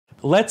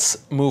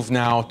Let's move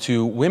now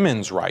to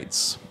women's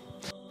rights.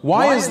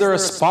 Why is there a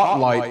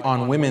spotlight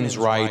on women's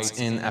rights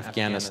in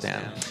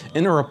Afghanistan?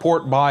 In a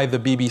report by the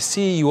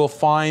BBC, you will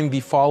find the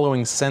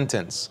following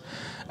sentence.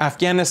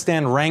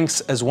 Afghanistan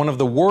ranks as one of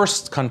the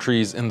worst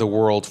countries in the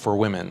world for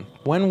women.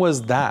 When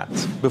was that?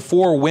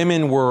 Before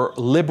women were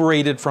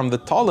liberated from the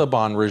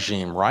Taliban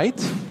regime, right?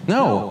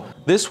 No,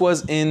 this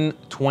was in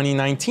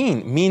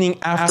 2019, meaning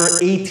after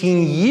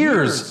 18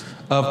 years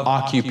of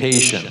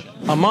occupation.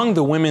 Among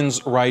the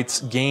women's rights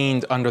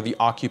gained under the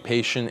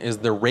occupation is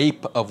the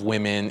rape of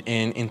women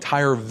in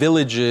entire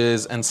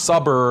villages and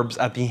suburbs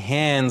at the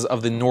hands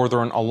of the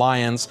Northern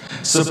Alliance,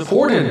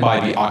 supported by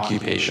the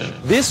occupation.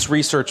 This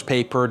research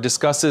paper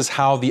discusses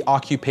how the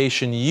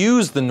occupation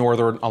used the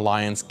Northern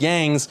Alliance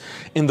gangs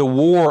in the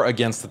war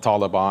against the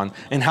Taliban,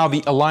 and how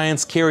the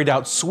alliance carried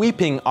out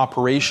sweeping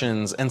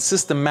operations and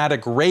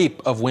systematic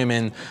rape of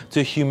women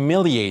to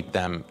humiliate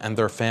them and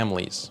their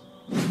families.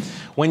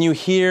 When you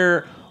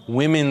hear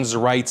women's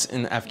rights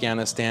in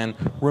Afghanistan,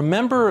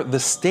 remember the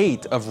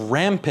state of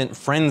rampant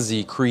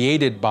frenzy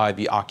created by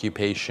the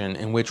occupation,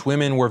 in which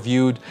women were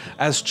viewed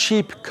as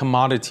cheap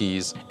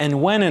commodities. And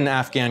when an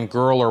Afghan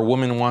girl or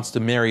woman wants to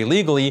marry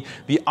legally,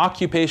 the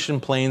occupation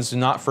planes do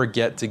not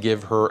forget to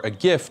give her a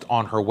gift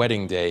on her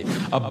wedding day.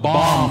 A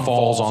bomb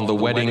falls on the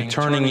wedding,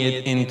 turning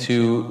it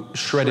into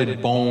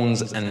shredded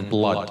bones and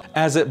blood.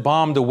 As it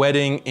bombed a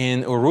wedding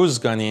in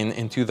Uruzganin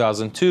in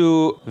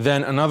 2002,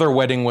 then another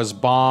wedding was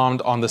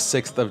bombed on the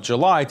 6th of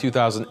July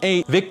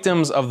 2008.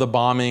 Victims of the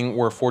bombing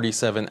were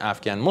 47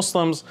 Afghan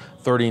Muslims.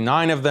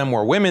 39 of them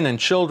were women and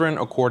children,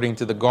 according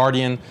to The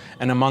Guardian,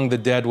 and among the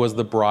dead was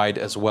the bride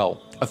as well.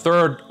 A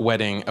third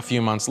wedding a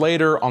few months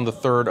later, on the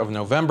 3rd of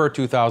November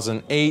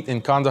 2008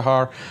 in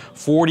Kandahar,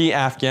 40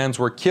 Afghans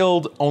were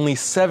killed. Only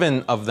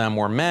 7 of them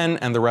were men,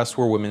 and the rest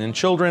were women and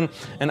children,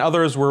 and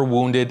others were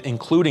wounded,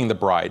 including the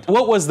bride.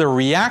 What was the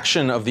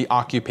reaction of the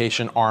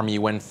occupation army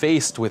when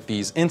faced with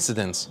these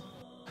incidents?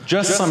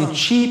 Just some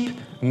cheap,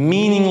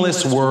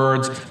 meaningless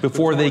words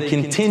before they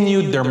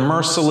continued their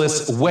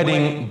merciless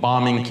wedding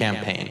bombing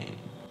campaign.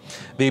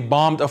 They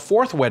bombed a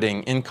 4th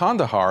wedding in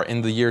Kandahar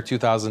in the year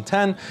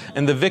 2010,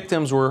 and the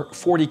victims were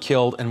 40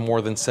 killed and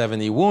more than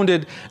 70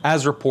 wounded,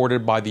 as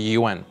reported by the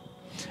UN.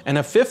 And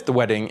a 5th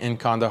wedding in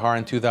Kandahar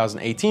in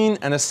 2018,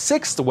 and a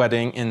 6th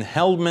wedding in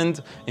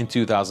Helmand in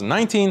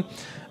 2019.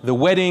 The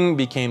wedding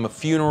became a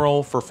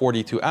funeral for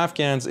 42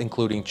 Afghans,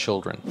 including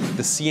children.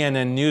 The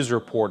CNN news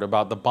report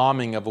about the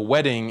bombing of a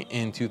wedding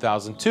in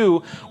 2002,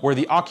 where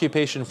the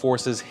occupation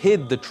forces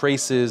hid the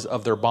traces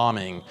of their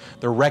bombing,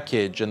 the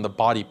wreckage and the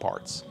body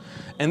parts.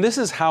 And this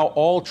is how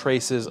all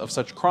traces of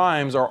such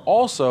crimes are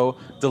also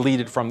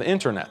deleted from the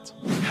internet.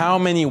 How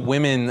many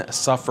women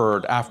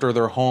suffered after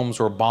their homes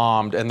were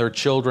bombed and their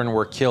children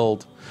were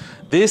killed?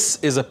 This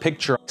is a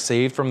picture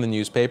saved from the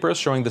newspapers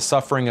showing the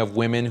suffering of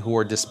women who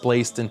were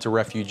displaced into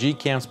refugee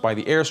camps by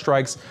the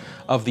airstrikes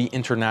of the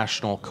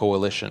international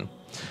coalition.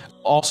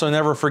 Also,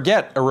 never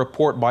forget a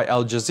report by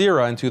Al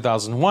Jazeera in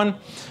 2001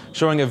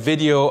 showing a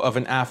video of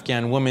an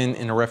Afghan woman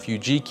in a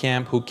refugee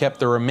camp who kept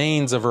the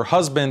remains of her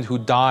husband who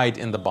died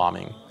in the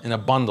bombing in a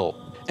bundle.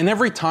 And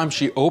every time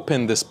she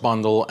opened this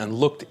bundle and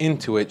looked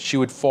into it, she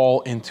would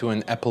fall into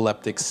an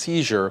epileptic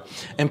seizure,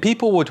 and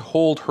people would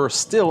hold her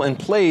still in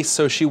place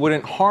so she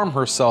wouldn't harm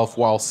herself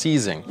while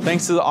seizing.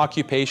 Thanks to the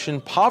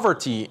occupation,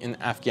 poverty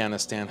in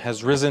Afghanistan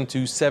has risen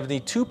to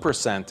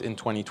 72% in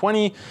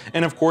 2020,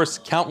 and of course,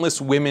 countless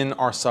women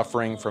are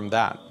suffering from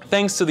that.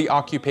 Thanks to the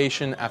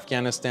occupation,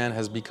 Afghanistan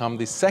has become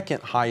the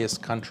 2nd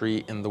highest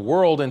country in the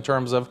world in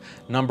terms of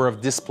number of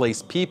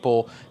displaced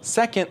people,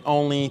 second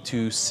only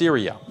to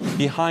Syria.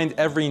 Behind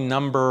every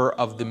number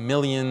of the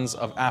millions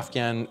of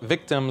Afghan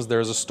victims,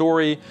 there's a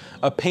story,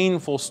 a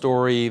painful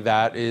story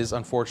that is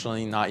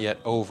unfortunately not yet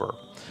over.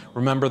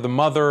 Remember the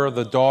mother,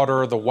 the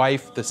daughter, the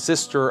wife, the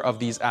sister of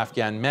these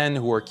Afghan men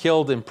who were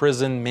killed,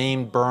 imprisoned,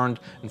 maimed, burned,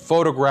 and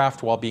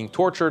photographed while being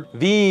tortured.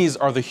 These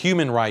are the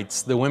human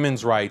rights, the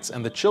women's rights,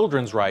 and the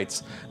children's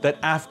rights that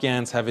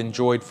Afghans have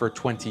enjoyed for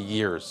 20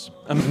 years.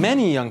 And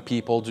many young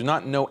people do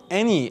not know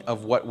any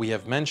of what we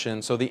have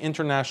mentioned, so the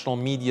international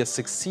media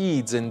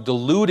succeeds in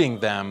deluding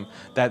them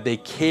that they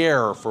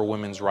care for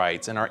women's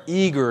rights and are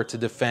eager to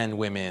defend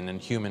women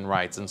and human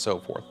rights and so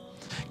forth.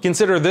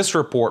 Consider this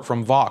report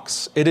from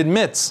Vox. It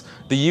admits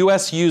the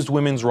US used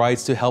women's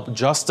rights to help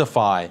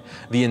justify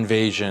the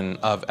invasion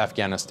of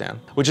Afghanistan,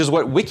 which is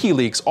what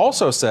WikiLeaks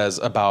also says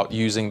about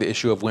using the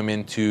issue of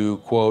women to,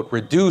 quote,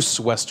 reduce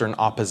Western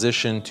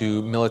opposition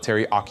to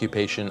military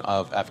occupation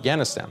of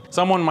Afghanistan.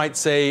 Someone might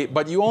say,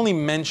 but you only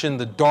mentioned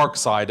the dark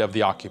side of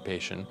the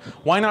occupation.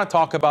 Why not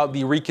talk about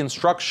the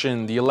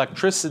reconstruction, the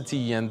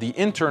electricity, and the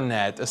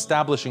internet,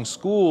 establishing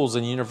schools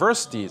and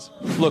universities?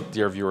 Look,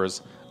 dear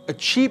viewers, a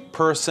cheap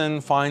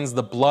person finds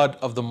the blood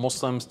of the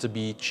Muslims to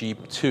be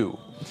cheap too.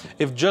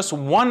 If just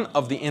one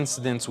of the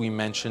incidents we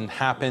mentioned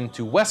happened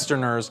to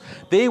Westerners,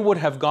 they would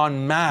have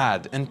gone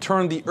mad and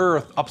turned the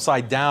earth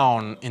upside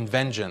down in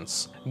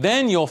vengeance.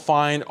 Then you'll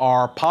find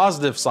our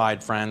positive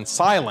side friends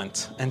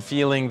silent and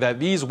feeling that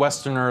these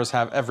Westerners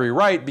have every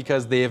right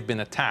because they have been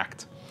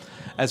attacked.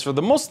 As for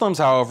the Muslims,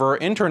 however,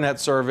 internet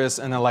service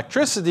and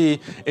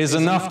electricity is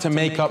enough to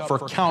make up for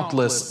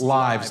countless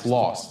lives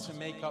lost.